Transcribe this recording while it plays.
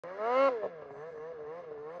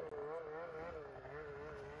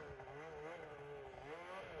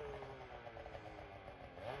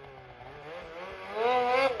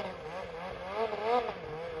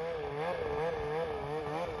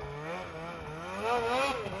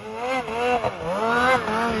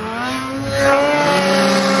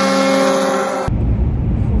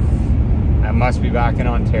Must be back in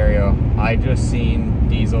Ontario. I just seen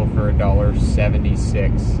diesel for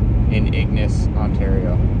 $1.76 in Ignis,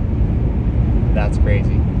 Ontario. That's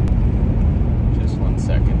crazy. Just 1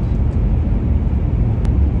 second.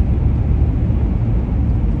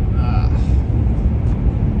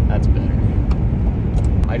 That's better.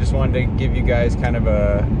 I just wanted to give you guys kind of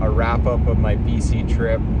a wrap up of my BC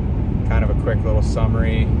trip, kind of a quick little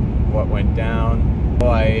summary of what went down.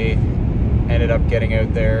 I ended up getting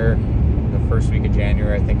out there the first week of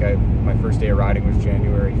January. I think my first day of riding was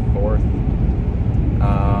January 4th.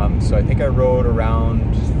 So I think I rode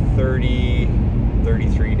around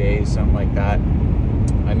 33 days, something like that.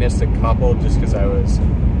 I missed a couple just because I was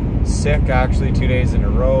sick actually 2 days in a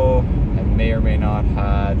row. I may or may not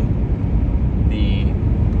had the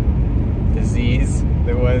disease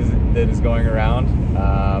that is going around.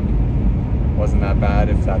 Wasn't that bad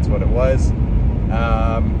if that's what it was.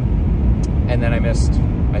 And then I missed,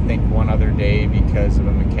 I think, one other day because of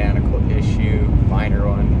a mechanical issue, minor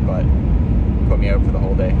one, but put me out for the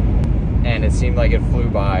whole day. And it seemed like it flew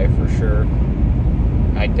by for sure.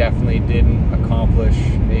 I definitely didn't accomplish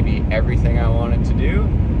maybe everything I wanted to do,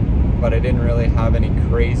 but I didn't really have any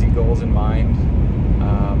crazy goals in mind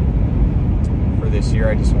for this year.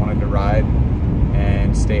 I just wanted to ride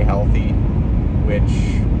and stay healthy, which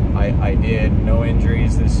I did. No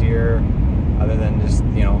injuries this year, other than just,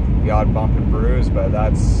 you know, the odd bump and bruise, but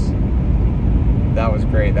that was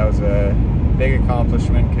great. That was a big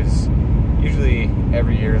accomplishment because usually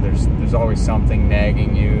every year there's always something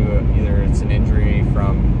nagging you. Either it's an injury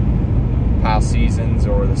from past seasons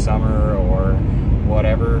or the summer or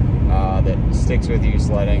whatever that sticks with you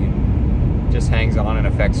sledding, just hangs on and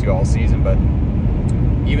affects you all season. But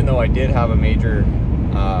even though I did have a major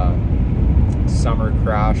summer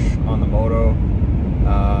crash on the moto,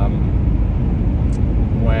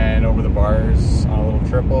 went over the bars on a little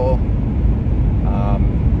triple,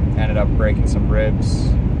 ended up breaking some ribs,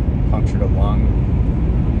 punctured a lung,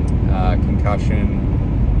 concussion,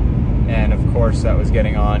 and of course that was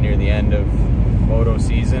getting on near the end of moto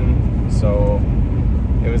season, so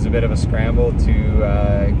it was a bit of a scramble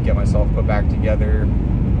to get myself put back together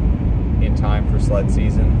in time for sled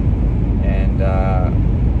season, and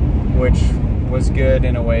which was good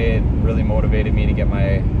in a way. It really motivated me to get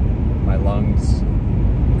my lungs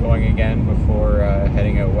going again before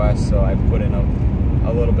heading out west, so I put in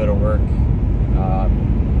a little bit of work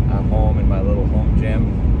at home in my little home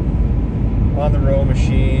gym, on the row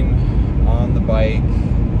machine, on the bike,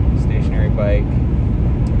 stationary bike,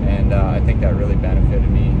 and I think that really benefited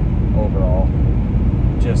me overall,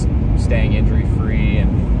 just staying injury free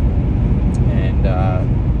and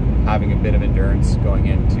having a bit of endurance going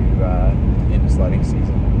into sledding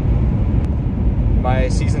season. My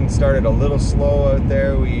season started a little slow out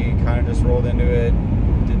there. We kind of just rolled into it,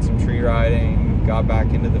 did some tree riding, got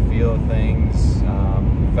back into the feel of things,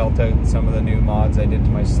 felt out some of the new mods I did to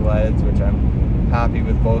my sleds, which I'm happy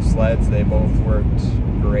with both sleds. They both worked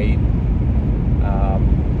great.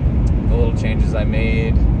 The little changes I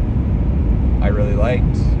made I really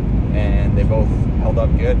liked, and they both held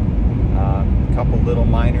up good. A couple little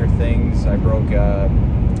minor things. I broke a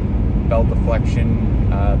belt deflection,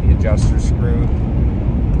 the adjuster screw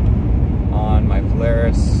on my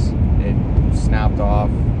Polaris. It snapped off.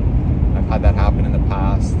 I've had that happen in the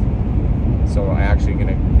past, so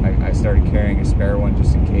I started carrying a spare one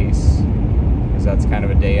just in case, because that's kind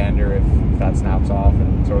of a day ender if that snaps off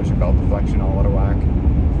and throws your belt deflection all out of whack.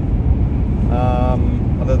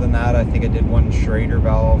 Other than that, I think I did one Schrader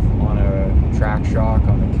valve on a track shock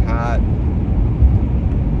on the Cat.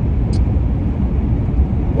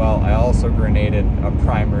 Well, I also grenaded a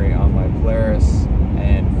primary on my Polaris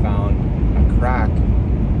and found a crack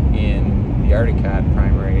in the Arctic Cat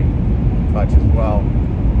primary clutch as well.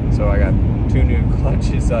 So I got 2 new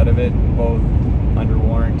clutches out of it, both under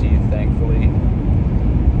warranty, thankfully.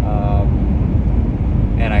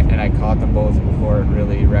 And I caught them both before it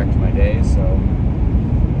really wrecked my day, so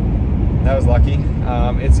that was lucky.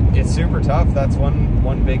 It's super tough. That's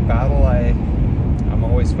one big battle I'm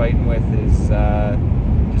always fighting with is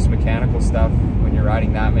just mechanical stuff. When you're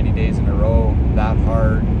riding that many days in a row, that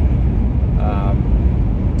hard,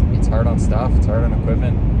 it's hard on stuff, it's hard on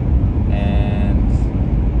equipment, and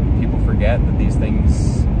people forget that these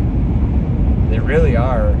things, they really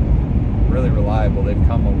are really reliable. They've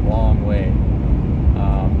come a long way,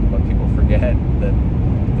 but people forget that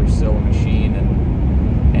they're still a machine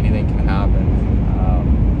and anything can happen.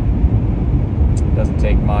 It doesn't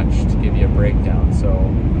take much to give you a breakdown. So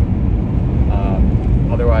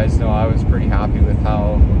otherwise, no, I was pretty happy with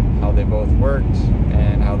how they both worked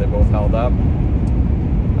and how they both held up.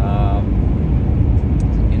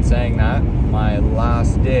 In saying that, my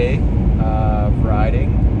last day of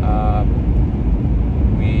riding,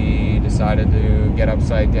 we decided to get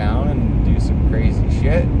upside down and do some crazy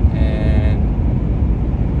shit, and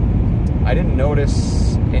I didn't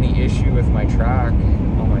notice any issue with my track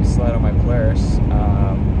on my sled on my Polaris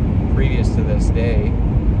previous to this day,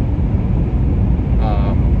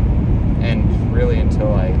 and really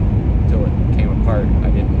until it came apart, I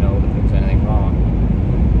didn't know that there was anything wrong.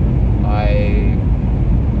 I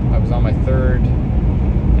was on my third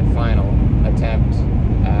and final attempt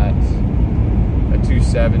at a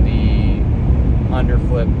 270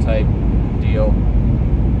 underflip type deal.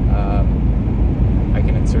 I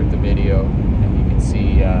can insert the video and you can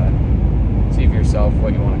see for yourself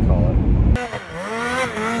what you want to call it.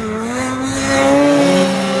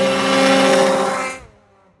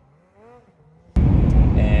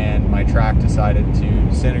 And my track decided to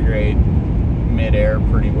disintegrate mid-air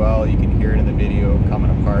pretty well. You can hear it in the video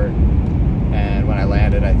coming apart, and when I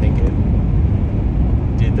landed, I think it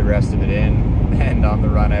did the rest of it in, and on the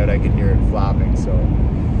run out I could hear it flapping. So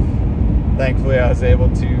thankfully I was able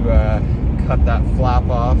to cut that flap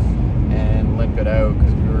off and limp it out,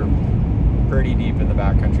 because we were pretty deep in the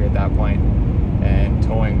backcountry at that point, and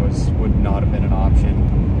towing would not have been an option.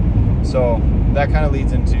 So that kind of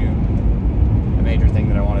leads into a major thing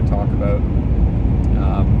that I want to talk about.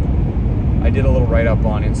 I did a little write-up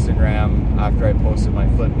on Instagram after I posted my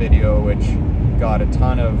flip video, which got a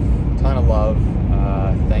ton of love.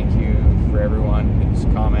 Thank you for everyone who's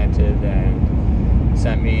commented and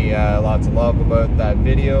sent me lots of love about that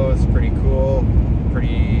video. It's pretty cool.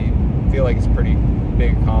 Feel like it's a pretty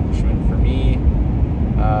big accomplishment for me,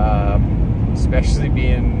 especially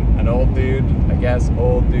being an old dude. I guess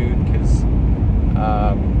old dude, because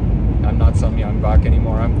I'm not some young buck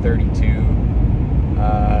anymore. I'm 32.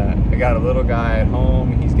 I got a little guy at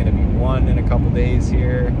home. He's gonna be 1 in a couple days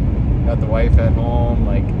here. Got the wife at home.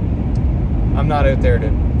 Like, I'm not out there to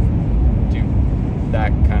do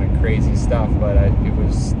that kind of crazy stuff, but it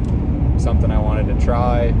was something I wanted to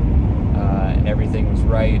try, and everything was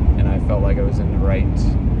right, and I felt like I was in the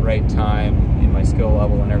right time in my skill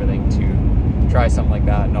level and everything to try something like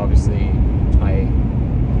that. And obviously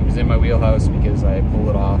it was in my wheelhouse because I pulled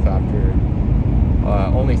it off after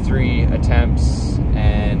only 3 attempts,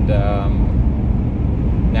 and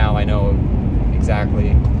now I know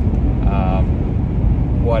exactly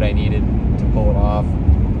what I needed to pull it off.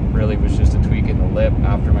 Really was just a tweak in the lip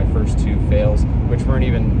after my first 2 fails, which weren't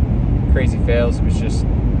even crazy fails. It was just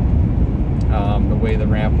the way the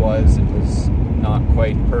ramp was. It was not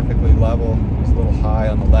quite perfectly level. It was a little high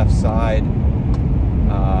on the left side,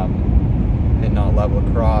 and not level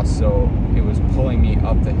across, so it was pulling me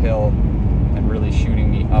up the hill and really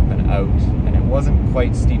shooting me up and out, and it wasn't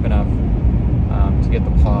quite steep enough to get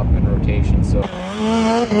the pop and rotation. So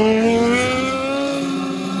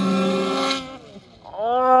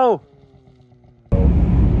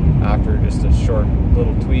after just a short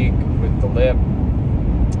little tweak with the lip,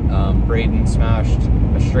 Braden smashed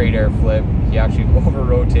a straight air flip. He actually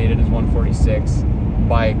over-rotated his 146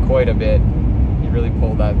 by quite a bit. He really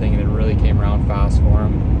pulled that thing, and it really came around fast for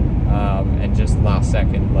him. And just last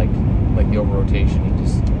second, like the over-rotation, he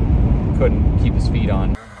just couldn't keep his feet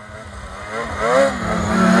on.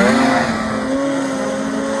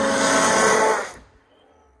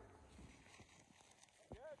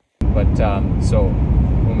 But so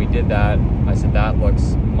when we did that, I said that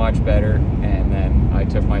looks much better, and then I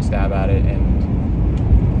took my stab at it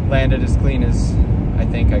and landed as clean as I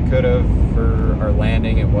think I could have for our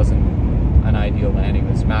landing. It wasn't an ideal landing.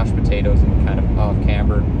 It was mashed potatoes and kind of off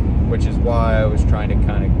camber, which is why I was trying to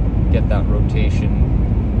kind of get that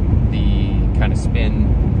rotation, the kind of spin,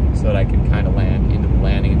 so that I could kind of land into the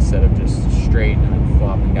landing instead of just straight and then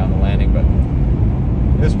flopping down the landing. But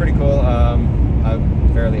it was pretty cool. I'm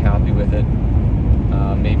fairly happy with it.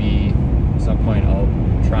 Maybe at some point I'll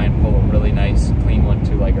try and pull a really nice clean one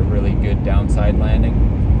to like a really good downside landing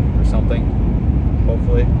or something,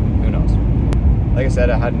 hopefully. Who knows? Like I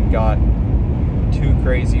said, I hadn't got too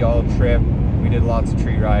crazy all trip. We did lots of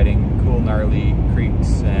tree riding, cool gnarly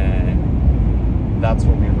creeks, and that's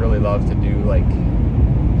what we really love to do. Like,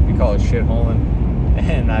 we call it shitholing,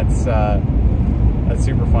 and that's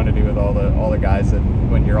super fun to do with all the guys. That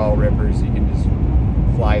when you're all rippers, you can just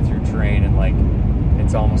fly through terrain, and like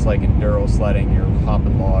it's almost like enduro sledding. You're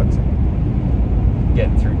hopping logs and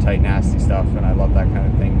getting through tight, nasty stuff, and I love that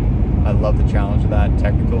kind of thing. I love the challenge of that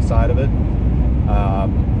technical side of it.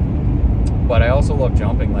 But I also love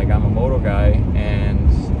jumping. Like, I'm a moto guy, and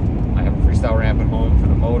I have a freestyle ramp at home for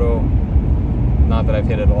the moto. Not that I've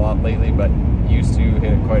hit it a lot lately, but used to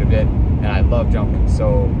hit it quite a bit, and I love jumping.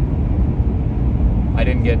 So I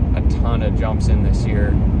didn't get a ton of jumps in this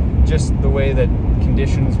year. Just the way that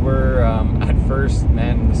conditions were. At first,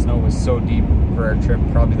 man, the snow was so deep for our trip.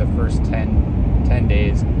 Probably the first 10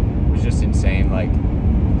 days was just insane. Like,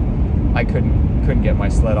 I couldn't get my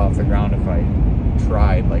sled off the ground if I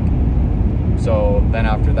tried. Like, so then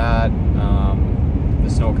after that, the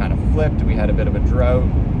snow kind of flipped. We had a bit of a drought.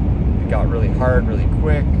 It got really hard really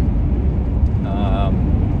quick.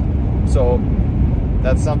 So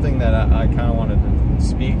that's something that I kind of wanted to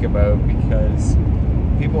speak about, because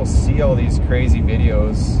people see all these crazy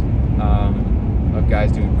videos of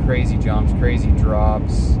guys doing crazy jumps, crazy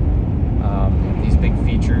drops, these big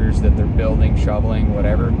features that they're building, shoveling,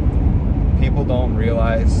 whatever. People don't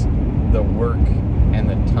realize the work and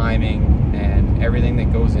the timing and everything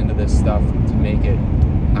that goes into this stuff to make it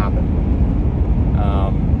happen.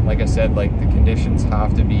 Like I said, like, the conditions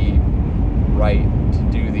have to be right to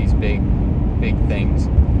do these big things.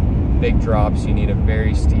 Big drops, you need a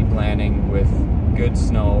very steep landing with good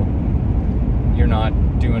snow. You're not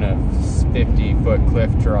doing a 50-foot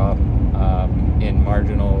cliff drop in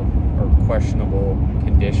marginal or questionable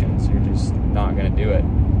conditions. You're just not going to do it.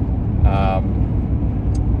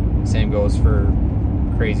 Same goes for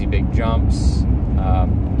crazy big jumps.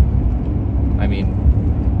 I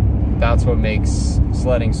mean, that's what makes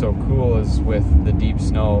sledding so cool, is with the deep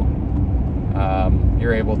snow,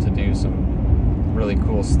 you're able to do some really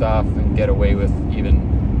cool stuff and get away with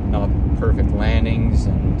even not perfect landings,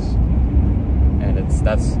 and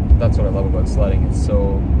that's what I love about sledding. It's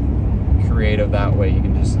so creative that way. You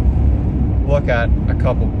can just look at a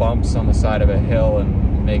couple bumps on the side of a hill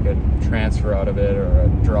and make a transfer out of it, or a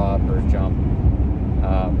drop or a jump.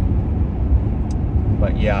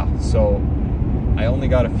 But yeah, so I only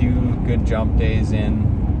got a few good jump days in,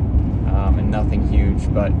 and nothing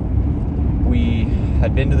huge, but we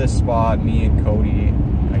had been to this spot, me and Cody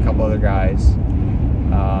and a couple other guys,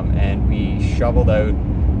 and we shoveled out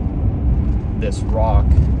this rock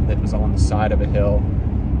that was on the side of a hill.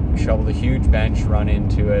 We shoveled a huge bench, run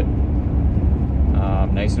into it,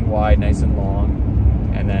 nice and wide, nice and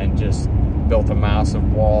long, and then just built a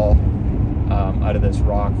massive wall out of this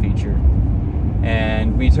rock feature.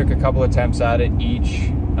 And we took a couple attempts at it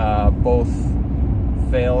each, both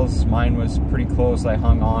fails. Mine was pretty close. I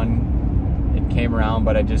hung on, it came around,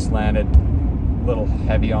 but I just landed a little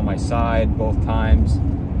heavy on my side both times.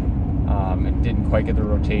 It didn't quite get the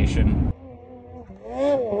rotation.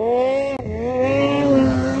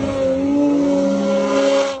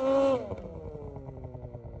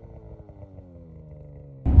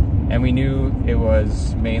 And we knew it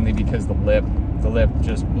was mainly because the lip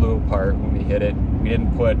just blew apart when we hit it. We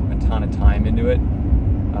didn't put a ton of time into it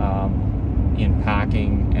in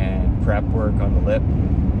packing and prep work on the lip.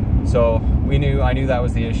 So I knew that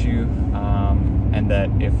was the issue, and that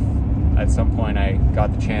if at some point I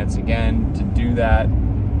got the chance again to do that,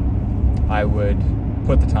 I would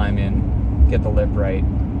put the time in, get the lip right,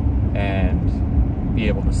 and be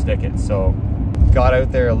able to stick it. So got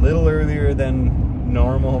out there a little earlier than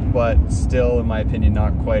normal, but still, in my opinion,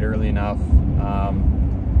 not quite early enough.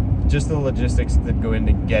 Just the logistics that go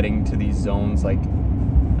into getting to these zones, like,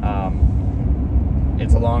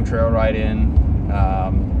 it's a long trail ride in,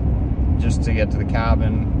 just to get to the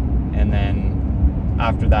cabin, and then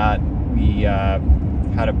after that we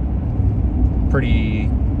had a pretty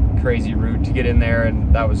crazy route to get in there,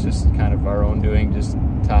 and that was just kind of our own doing, just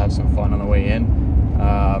to have some fun on the way in.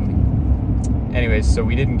 Anyways, so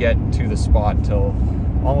we didn't get to the spot till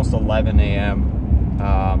almost 11 a.m.,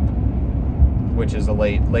 which is a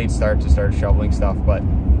late start to start shoveling stuff, but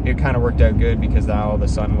it kind of worked out good because now the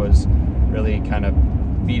sun was really kind of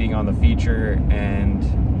beating on the feature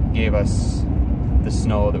and gave us the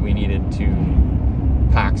snow that we needed to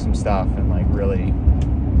pack some stuff and like really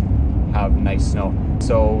have nice snow.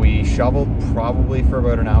 So we shoveled probably for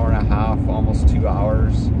about an hour and a half, almost 2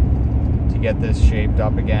 hours, to get this shaped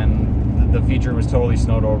up again. The feature was totally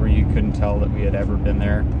snowed over. You couldn't tell that we had ever been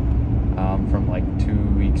there from like 2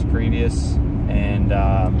 weeks previous. And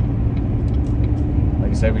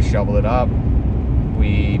like I said, we shoveled it up.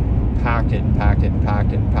 We packed it and packed it and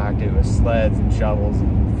packed it and packed it with sleds and shovels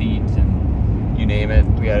and feet and you name it.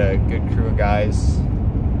 We had a good crew of guys,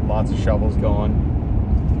 lots of shovels going.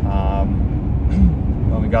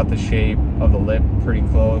 When we got the shape of the lip pretty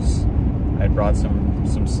close, I brought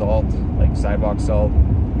some salt, like sidewalk salt,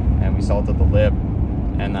 and we salted the lip,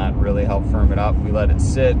 and that really helped firm it up. We let it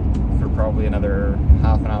sit for probably another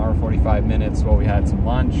half an hour, 45 minutes while we had some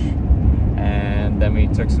lunch, and then we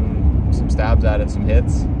took some stabs at it, some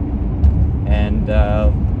hits, and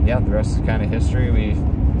yeah, the rest is kind of history. We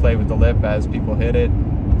played with the lip as people hit it.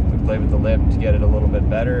 We played with the lip to get it a little bit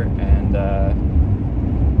better, and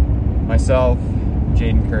myself,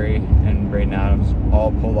 Jaden Curry, and Braden Adams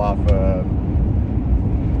all pulled off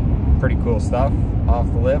pretty cool stuff off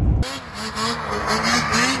the lip.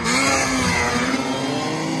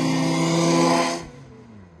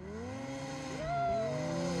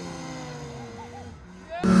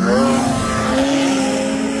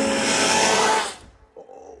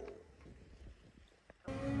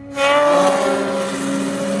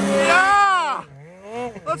 Yeah!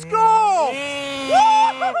 Let's go!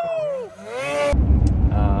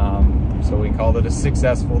 So we called it a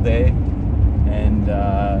successful day, and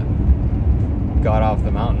got off the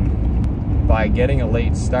mountain. By getting a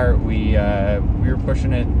late start, we were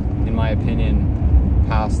pushing it, in my opinion,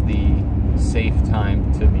 past the safe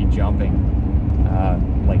time to be jumping,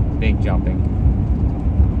 like big jumping.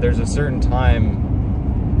 There's a certain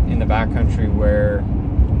time in the backcountry where,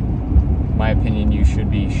 in my opinion, you should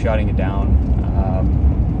be shutting it down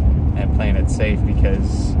and playing it safe,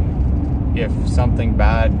 because if something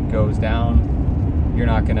bad goes down, you're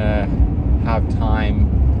not gonna have time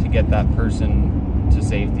to get that person to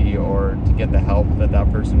safety or to get the help that that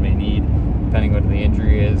person may need, depending what the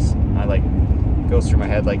injury is. Goes through my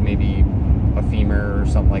head like maybe a femur or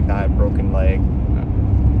something like that, broken leg,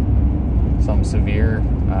 something severe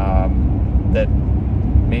that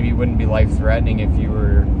maybe wouldn't be life-threatening if you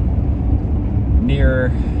were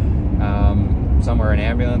near somewhere an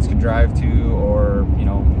ambulance could drive to, or you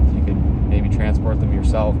know, you could maybe transport them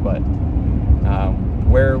yourself. But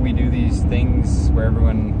where we do these things, where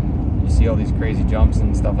you see all these crazy jumps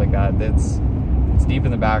and stuff like that, it's deep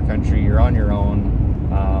in the backcountry. You're on your own.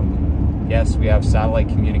 Yes, we have satellite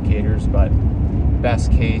communicators, but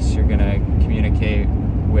best case, you're gonna communicate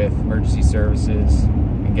with emergency services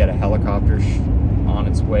and get a helicopter on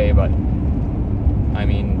its way. But I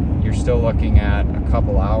mean, you're still looking at a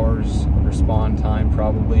couple hours respawn time,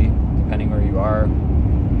 probably, depending where you are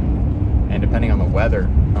and depending on the weather.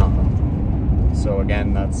 So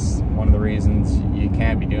again, that's one of the reasons you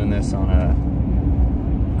can't be doing this on a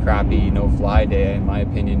crappy no-fly day, in my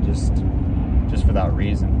opinion, just for that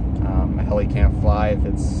reason. A heli can't fly if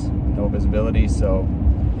it's no visibility, so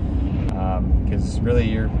because really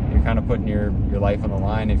you're kind of putting your life on the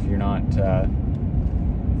line if you're not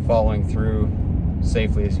following through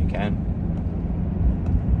safely as you can.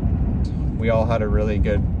 We all had a really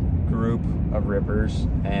good group of rippers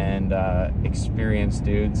and experienced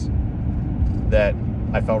dudes that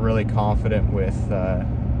I felt really confident with our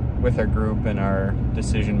group and our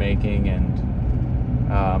decision making and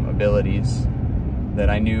abilities, that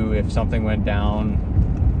I knew if something went down,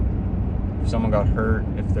 if someone got hurt,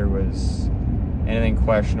 if there was anything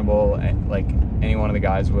questionable, like any one of the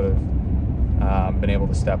guys would have been able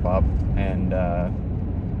to step up and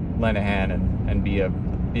lend a hand and be a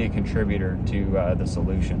contributor to the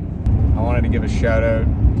solution. I wanted to give a shout out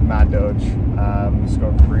to Matt Doge, who's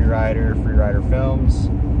got Freerider Films.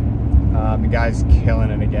 The guy's killing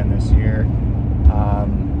it again this year.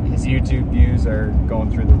 His YouTube views are going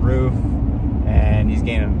through the roof, and he's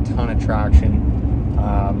gaining a ton of traction.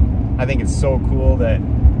 I think it's so cool that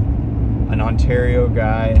an Ontario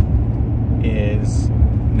guy is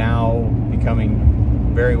now becoming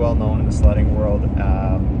very well known in the sledding world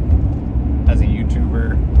as a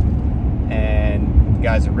YouTuber, and the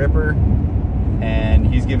guy's a ripper, and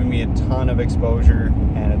he's given me a ton of exposure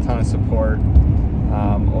and a ton of support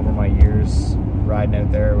over my years riding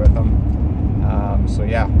out there with him. So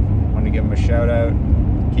yeah, I want to give him a shout out.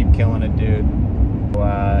 Keep killing it, dude.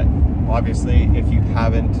 Obviously, if you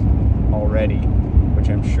haven't already, which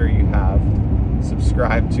I'm sure you have,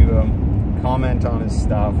 subscribe to him, comment on his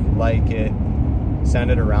stuff, like it,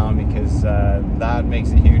 send it around, because that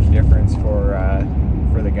makes a huge difference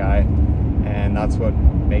for the guy, and that's what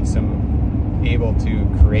makes him able to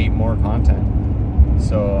create more content.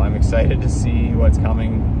 So I'm excited to see what's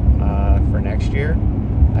coming for next year.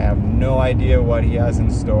 I have no idea what he has in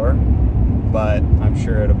store, but I'm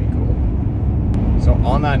sure it'll be cool. So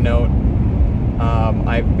on that note,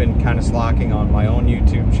 I've been kind of slacking on my own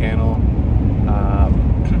YouTube channel.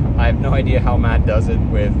 I have no idea how Matt does it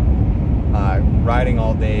with riding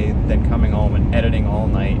all day, then coming home and editing all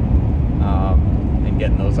night, and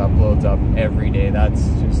getting those uploads up every day. That's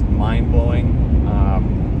just mind-blowing.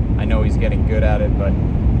 I know he's getting good at it, but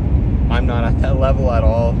I'm not at that level at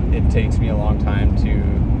all. It takes me a long time to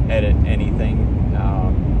edit anything,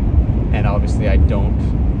 and obviously I don't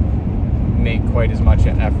make quite as much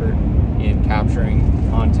an effort in capturing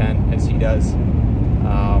content as he does.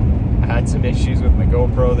 I had some issues with my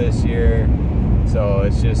GoPro this year, so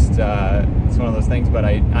it's just it's one of those things. But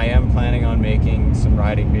I am planning on making some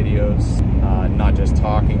riding videos, not just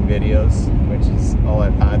talking videos, which is all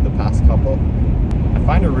I've had the past couple. I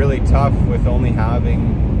find it really tough with only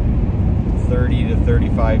having 30 to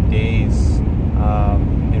 35 days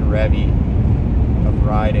in Revy of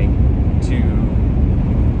riding to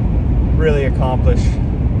really accomplish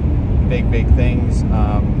big things.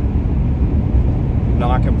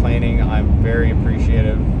 Not complaining. I'm very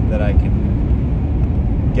appreciative that I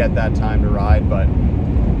can get that time to ride, but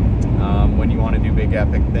when you want to do big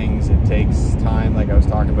epic things, it takes time. Like I was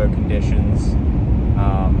talking about, conditions,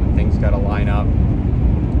 things got to line up,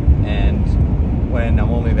 and when I'm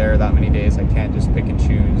only there that many days, I can't just pick and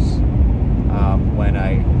choose when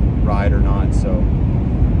I ride or not. So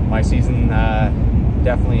my season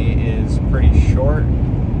definitely is pretty short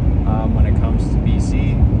when it comes to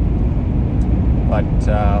BC, but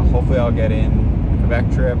hopefully I'll get in a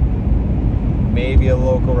Quebec trip, maybe a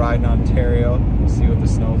local ride in Ontario. We'll see what the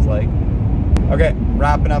snow's like. Okay,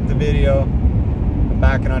 wrapping up the video. I'm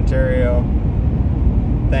back in Ontario.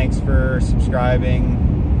 Thanks for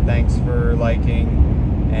subscribing, thanks for liking,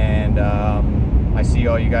 and I see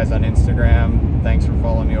all you guys on Instagram. Thanks for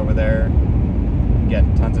following me over there. Get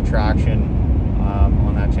tons of traction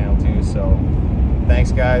on that channel too. So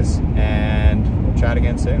thanks guys, and we'll chat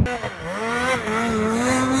again soon.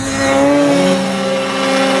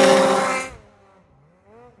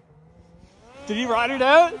 Did he ride it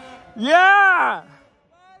out? Yeah!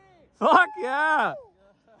 Fuck yeah!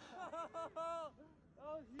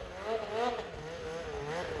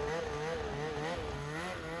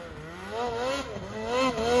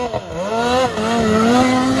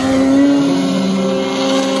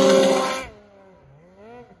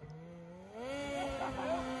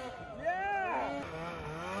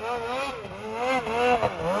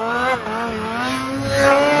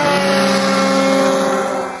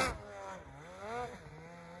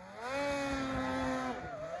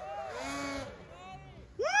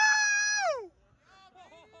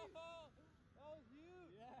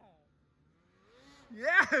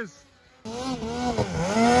 Yes!